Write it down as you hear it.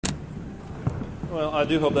Well, I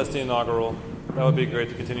do hope that's the inaugural. That would be great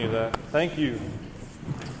to continue that. Thank you.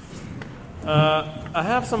 I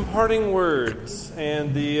have some parting words,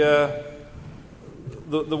 and the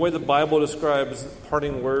way the Bible describes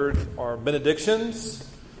parting words are benedictions.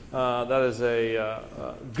 That is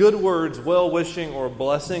a good words, well-wishing, or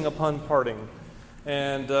blessing upon parting.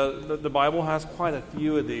 And the Bible has quite a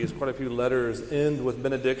few of these, quite a few letters end with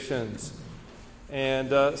benedictions.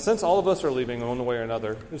 And since all of us are leaving in one way or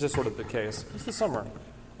another, it's just sort of the case. It's the summer.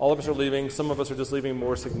 All of us are leaving. Some of us are just leaving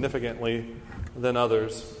more significantly than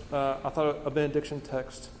others. I thought a benediction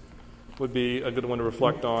text would be a good one to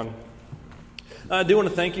reflect on. I do want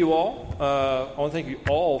to thank you all. I want to thank you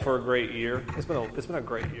all for a great year. It's been a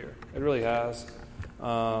great year. It really has.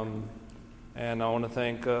 And I want to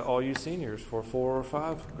thank all you seniors for 4 or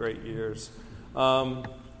 5 great years.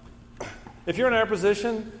 If you're in our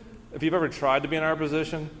position, if you've ever tried to be in our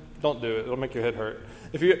position, don't do it. It'll make your head hurt.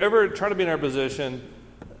 If you ever try to be in our position,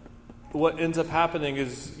 what ends up happening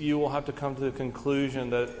is you will have to come to the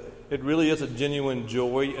conclusion that it really is a genuine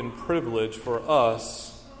joy and privilege for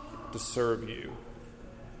us to serve you.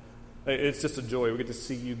 It's just a joy. We get to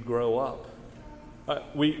see you grow up.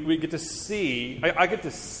 We get to see, I get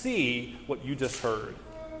to see what you just heard.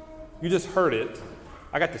 You just heard it.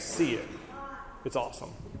 I got to see it. It's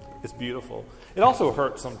awesome. It's beautiful. It also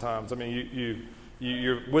hurts sometimes. I mean,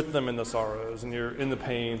 you're with them in the sorrows, and you're in the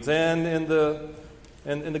pains, and in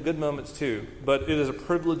the good moments too. But it is a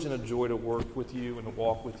privilege and a joy to work with you and to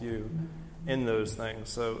walk with you in those things.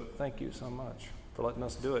 So thank you so much for letting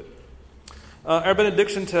us do it. Our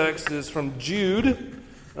benediction text is from Jude.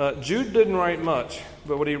 Jude didn't write much,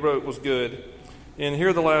 but what he wrote was good. And here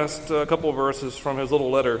are the last couple of verses from his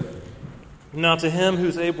little letter. Now to him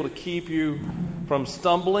who's able to keep you from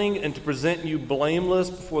stumbling and to present you blameless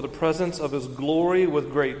before the presence of his glory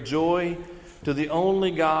with great joy, to the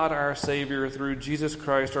only God, our Savior, through Jesus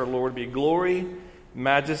Christ our Lord, be glory,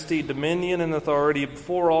 majesty, dominion, and authority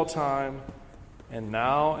before all time, and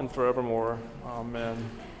now and forevermore. Amen.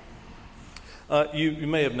 You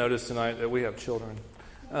may have noticed tonight that we have children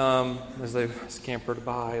as they've scampered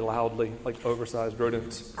by loudly, like oversized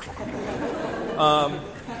rodents.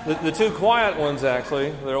 The 2 quiet ones,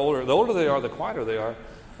 actually, they're older. The older they are, the quieter they are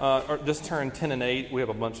just turned 10 and 8. We have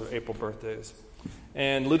a bunch of April birthdays.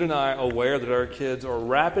 And Lude and I are aware that our kids are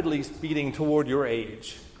rapidly speeding toward your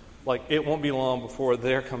age. Like, it won't be long before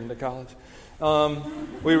they're coming to college.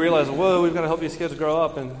 We realize, whoa, we've got to help these kids grow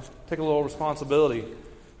up and take a little responsibility.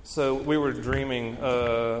 So we were dreaming,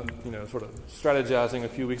 sort of strategizing a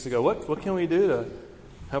few weeks ago. What can we do to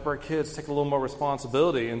help our kids take a little more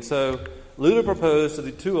responsibility? And so Luda proposed to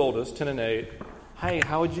the 2 oldest, 10 and 8, hey,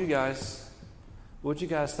 what would you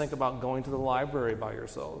guys think about going to the library by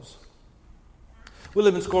yourselves? We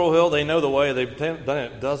live in Squirrel Hill. They know the way. They've done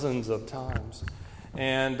it dozens of times.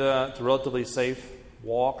 And it's a relatively safe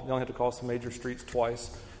walk. They only have to cross the major streets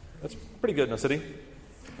twice. That's pretty good in a city.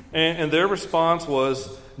 And their response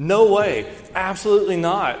was, no way, absolutely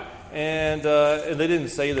not. And they didn't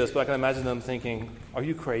say this, but I can imagine them thinking, are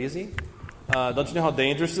you crazy? Don't you know how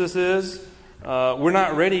dangerous this is? We're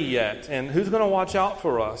not ready yet. And who's going to watch out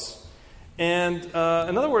for us? And in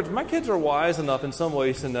other words, my kids are wise enough in some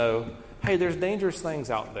ways to know, hey, there's dangerous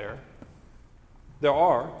things out there. There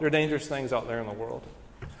are dangerous things out there in the world.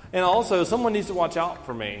 And also, someone needs to watch out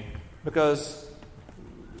for me because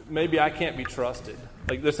maybe I can't be trusted.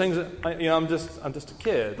 Like, there's things that, I'm just a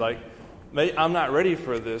kid. Like, I'm not ready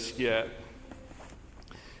for this yet.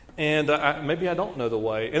 And maybe I don't know the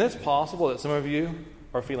way. And it's possible that some of you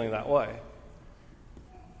are feeling that way.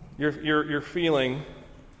 You're feeling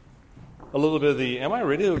a little bit of am I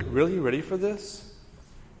really ready for this?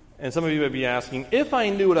 And some of you may be asking, if I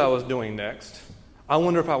knew what I was doing next, I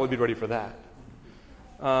wonder if I would be ready for that.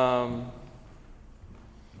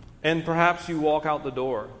 And perhaps you walk out the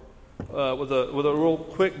door with a real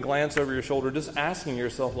quick glance over your shoulder, just asking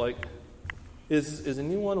yourself, like, is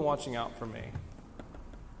anyone watching out for me?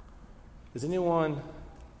 Is anyone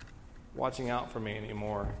watching out for me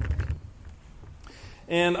anymore?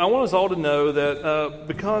 And I want us all to know that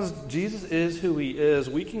because Jesus is who he is,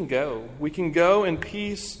 we can go. We can go in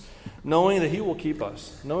peace, knowing that he will keep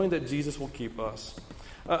us, knowing that Jesus will keep us.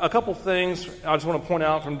 A couple things I just want to point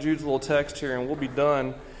out from Jude's little text here, and we'll be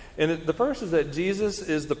done. And the first is that Jesus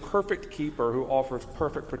is the perfect keeper who offers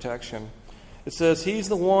perfect protection. It says he's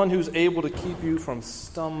the one who's able to keep you from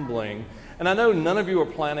stumbling. And I know none of you are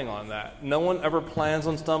planning on that. No one ever plans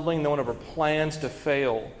on stumbling. No one ever plans to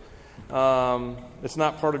fail. It's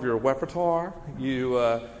not part of your repertoire.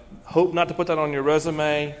 You hope not to put that on your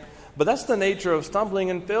resume. But that's the nature of stumbling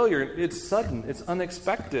and failure. It's sudden. It's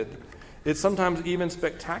unexpected. It's sometimes even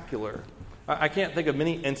spectacular. I can't think of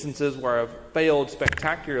many instances where I've failed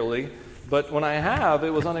spectacularly, but when I have,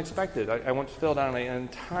 it was unexpected. I once fell down an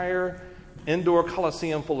entire indoor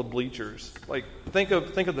coliseum full of bleachers. Like, think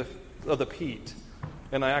of the peat.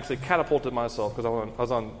 And I actually catapulted myself, because I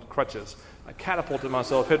was on crutches. I catapulted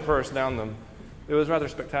myself head first down them. It was rather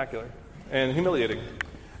spectacular and humiliating.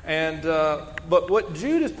 And but what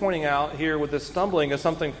Jude is pointing out here with this stumbling is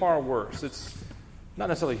something far worse. It's not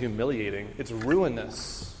necessarily humiliating. It's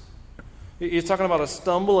ruinous. He's talking about a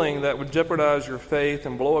stumbling that would jeopardize your faith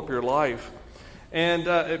and blow up your life. And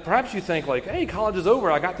perhaps you think like, hey, college is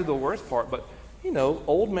over. I got through the worst part. But,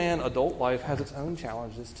 old man adult life has its own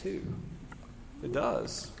challenges too. It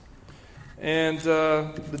does. And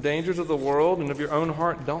the dangers of the world and of your own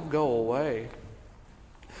heart don't go away.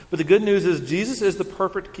 But the good news is Jesus is the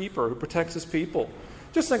perfect keeper who protects his people.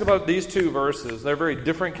 Just think about these two verses. They're very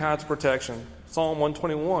different kinds of protection. Psalm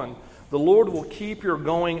 121, the Lord will keep your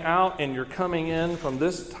going out and your coming in from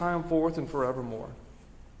this time forth and forevermore.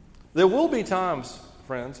 There will be times,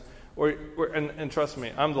 friends, and trust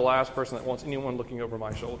me, I'm the last person that wants anyone looking over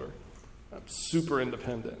my shoulder. I'm super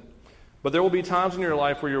independent. But there will be times in your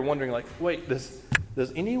life where you're wondering, like, wait, does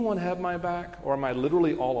anyone have my back, or am I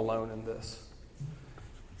literally all alone in this?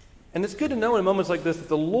 And it's good to know in moments like this that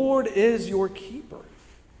the Lord is your keeper.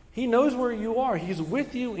 He knows where you are. He's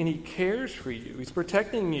with you, and he cares for you. He's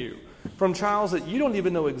protecting you from trials that you don't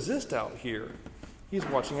even know exist out here. He's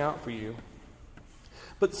watching out for you.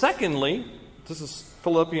 But secondly, this is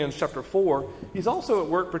Philippians chapter 4, he's also at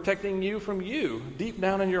work protecting you from you. Deep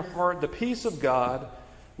down in your heart, the peace of God,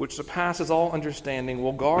 which surpasses all understanding,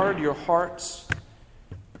 will guard your hearts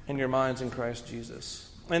and your minds in Christ Jesus.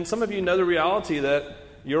 And some of you know the reality that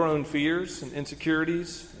your own fears and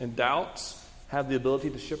insecurities and doubts have the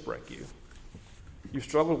ability to shipwreck you. You've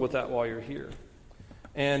struggled with that while you're here.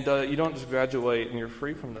 And you don't just graduate and you're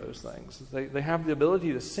free from those things. They have the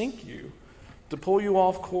ability to sink you, to pull you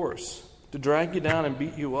off course, to drag you down and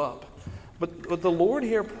beat you up. But the Lord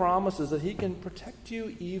here promises that he can protect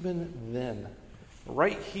you even then.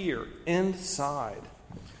 Right here, inside.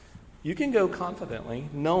 You can go confidently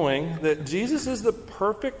knowing that Jesus is the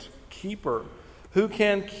perfect keeper who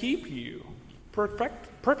can keep you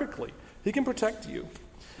perfectly. He can protect you.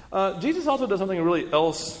 Jesus also does something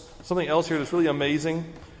else here that's really amazing.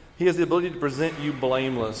 He has the ability to present you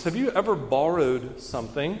blameless. Have you ever borrowed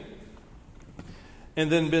something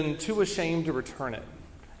and then been too ashamed to return it?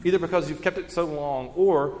 Either because you've kept it so long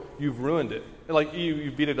or you've ruined it. Like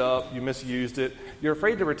you beat it up, you misused it. You're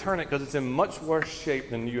afraid to return it because it's in much worse shape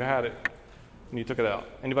than you had it when you took it out.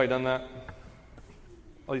 Anybody done that?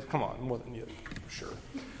 At least, come on, more than you, for sure.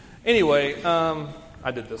 Anyway,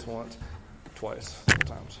 I did this twice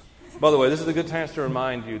times. By the way, this is a good chance to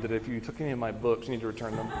remind you that if you took any of my books, you need to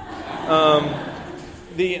return them.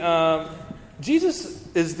 Jesus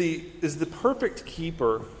is the perfect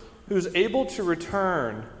keeper who's able to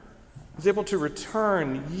return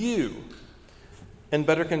you in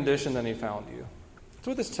better condition than he found you. That's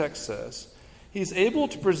what this text says. He's able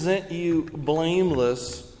to present you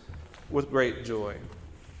blameless with great joy.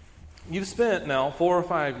 You've spent now 4 or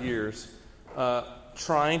 5 years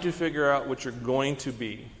trying to figure out what you're going to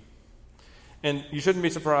be. And you shouldn't be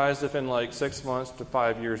surprised if in like 6 months to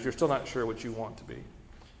 5 years you're still not sure what you want to be.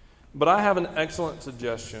 But I have an excellent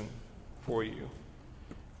suggestion for you.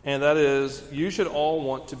 And that is, you should all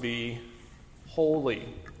want to be holy,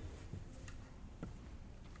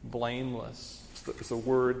 blameless. It's a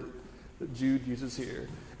word that Jude uses here.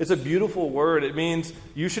 It's a beautiful word. It means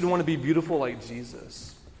you should want to be beautiful like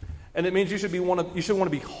Jesus. And it means you should want to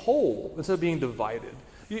be whole instead of being divided.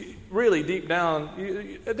 Really, deep down,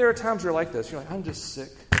 there are times you're like this. You're like, I'm just sick.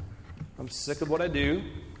 I'm sick of what I do.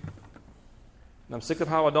 And I'm sick of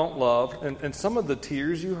how I don't love. And some of the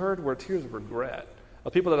tears you heard were tears of regret.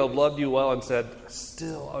 Of people that have loved you well and said,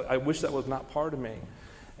 still, I wish that was not part of me.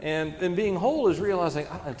 And being whole is realizing,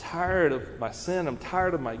 I'm tired of my sin. I'm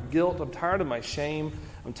tired of my guilt. I'm tired of my shame.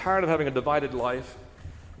 I'm tired of having a divided life.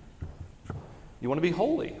 You want to be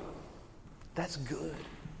holy. That's good.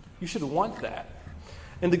 You should want that.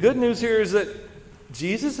 And the good news here is that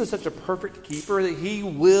Jesus is such a perfect keeper that he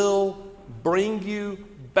will bring you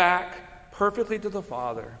back perfectly to the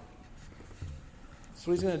Father. That's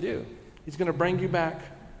what he's going to do. He's going to bring you back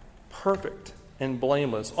perfect and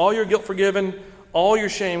blameless. All your guilt forgiven, all your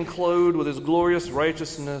shame clothed with his glorious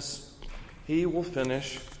righteousness. He will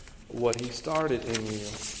finish what he started in you.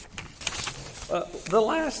 The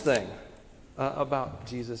last thing about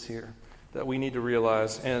Jesus here that we need to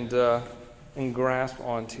realize and grasp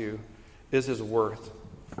onto is his worth.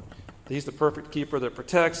 He's the perfect keeper that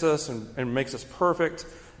protects us and makes us perfect,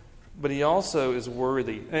 but he also is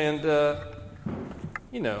worthy. And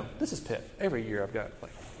this is Pitt. Every year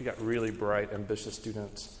we got really bright, ambitious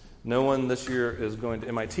students. No one this year is going to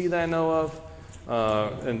MIT that I know of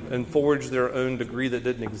and forge their own degree that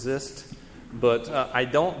didn't exist. But I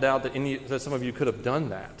don't doubt that some of you could have done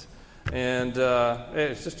that. And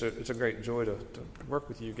it's a great joy to work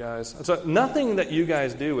with you guys. So nothing that you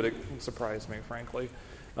guys do would surprise me, frankly.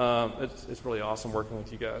 It's really awesome working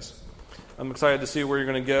with you guys. I'm excited to see where you're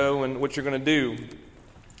going to go and what you're going to do.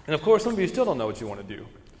 And of course, some of you still don't know what you want to do.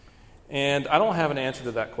 And I don't have an answer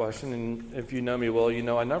to that question. And if you know me well, you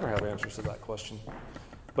know I never have answers to that question.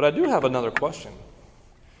 But I do have another question.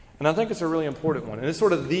 And I think it's a really important one. And it's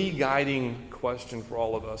sort of the guiding question for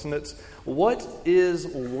all of us. And it's, what is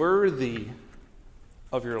worthy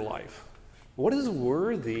of your life? What is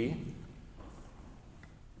worthy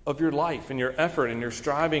of your life and your effort and your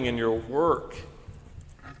striving and your work?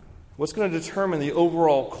 What's going to determine the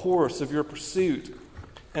overall course of your pursuit?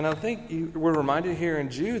 And I think we're reminded here in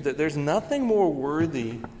Jude that there's nothing more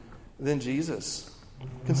worthy than Jesus.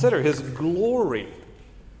 Consider his glory.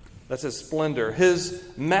 That's his splendor. His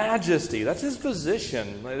majesty. That's his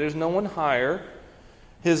position. There's no one higher.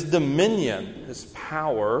 His dominion. His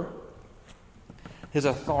power. His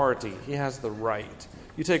authority. He has the right.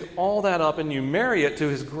 You take all that up and you marry it to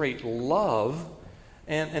his great love.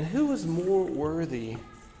 And who is more worthy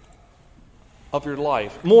of your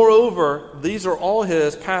life? Moreover, these are all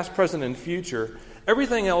his, past, present, and future.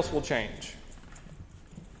 Everything else will change.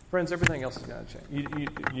 Friends, everything else is going to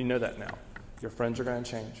change. You know that now. Your friends are going to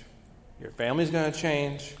change. Your family's going to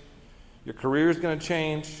change. Your career is going to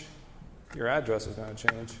change. Your address is going to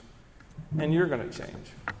change. And you're going to change.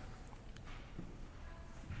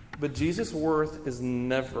 But Jesus' worth is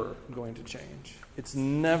never going to change. It's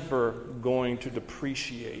never going to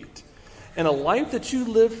depreciate. And a life that you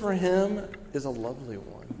live for him is a lovely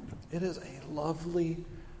one. It is a lovely,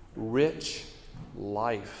 rich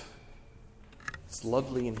life. It's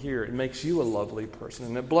lovely in here. It makes you a lovely person,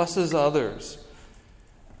 and it blesses others.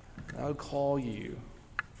 I would call you,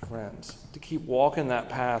 friends, to keep walking that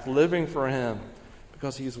path, living for him,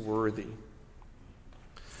 because he's worthy.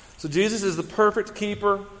 So Jesus is the perfect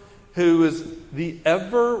keeper who is the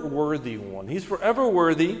ever-worthy one. He's forever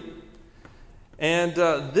worthy. And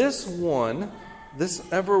this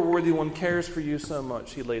ever-worthy one cares for you so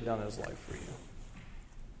much, he laid down his life for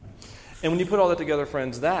you. And when you put all that together,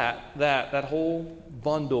 friends, that whole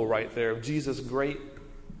bundle right there of Jesus' great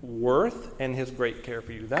worth and his great care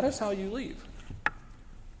for you, that is how you leave.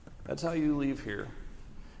 That's how you leave here.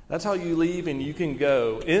 That's how you leave, and you can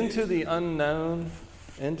go into the unknown,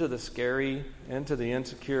 into the scary, into the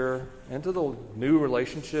insecure, into the new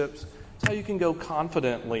relationships. That's how you can go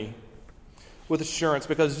confidently with assurance,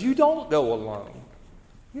 because you don't go alone.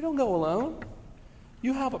 You don't go alone.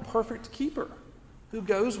 You have a perfect keeper who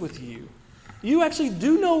goes with you. You actually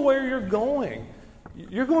do know where you're going.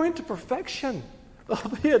 You're going to perfection. There'll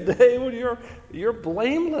be a day when you're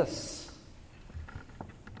blameless.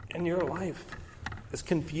 And your life, as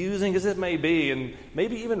confusing as it may be, and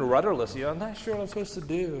maybe even rudderless, I'm not sure what I'm supposed to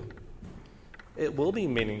do. It will be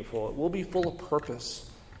meaningful. It will be full of purpose,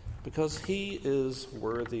 because he is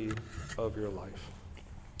worthy of your life.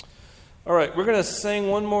 All right, we're going to sing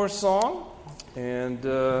one more song, and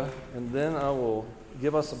then I will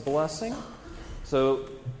give us a blessing. So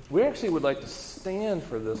we actually would like to stand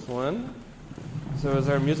for this one. So as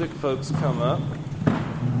our music folks come up,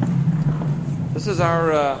 this is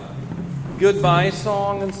our goodbye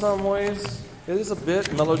song in some ways. It is a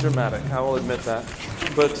bit melodramatic, I will admit that.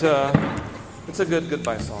 But it's a good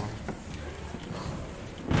goodbye song.